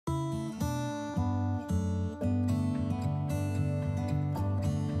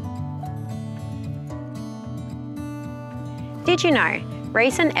Did you know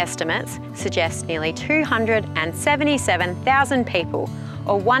recent estimates suggest nearly 277,000 people,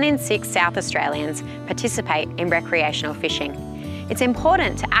 or 1 in 6 South Australians, participate in recreational fishing? It's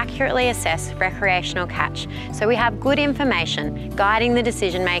important to accurately assess recreational catch so we have good information guiding the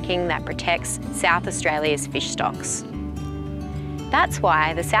decision-making that protects South Australia's fish stocks. That's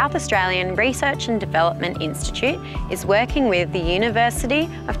why the South Australian Research and Development Institute is working with the University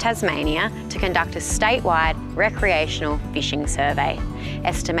of Tasmania to conduct a statewide recreational fishing survey,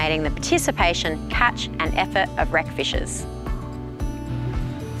 estimating the participation, catch and effort of rec fishers.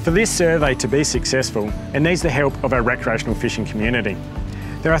 For this survey to be successful, it needs the help of our recreational fishing community.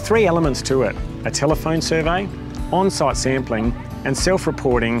 There are 3 elements to it: a telephone survey, on-site sampling and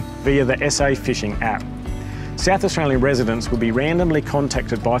self-reporting via the SA Fishing app. South Australian residents will be randomly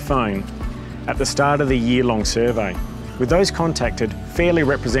contacted by phone at the start of the year-long survey, with those contacted fairly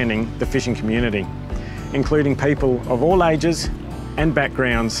representing the fishing community, including people of all ages and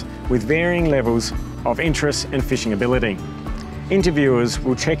backgrounds with varying levels of interest and fishing ability. Interviewers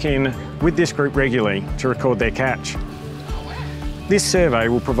will check in with this group regularly to record their catch. This survey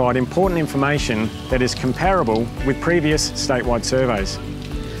will provide important information that is comparable with previous statewide surveys.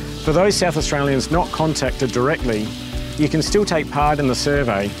 For those South Australians not contacted directly, you can still take part in the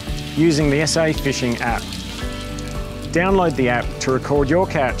survey using the SA Fishing app. Download the app to record your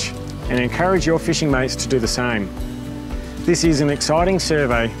catch and encourage your fishing mates to do the same. This is an exciting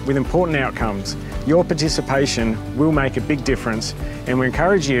survey with important outcomes. Your participation will make a big difference and we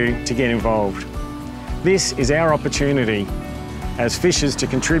encourage you to get involved. This is our opportunity as fishers to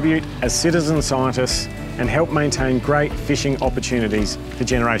contribute as citizen scientists and help maintain great fishing opportunities for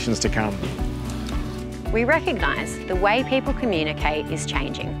generations to come. We recognise the way people communicate is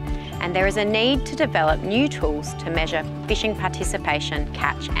changing, and there is a need to develop new tools to measure fishing participation,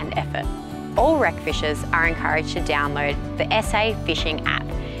 catch and effort. All rec fishers are encouraged to download the SA Fishing app.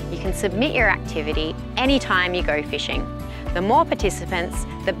 You can submit your activity anytime you go fishing. The more participants,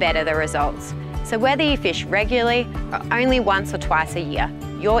 the better the results. So whether you fish regularly or only once or twice a year,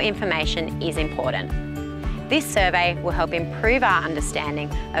 your information is important. This survey will help improve our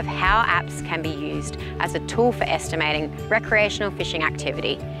understanding of how apps can be used as a tool for estimating recreational fishing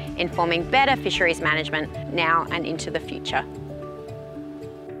activity, informing better fisheries management now and into the future.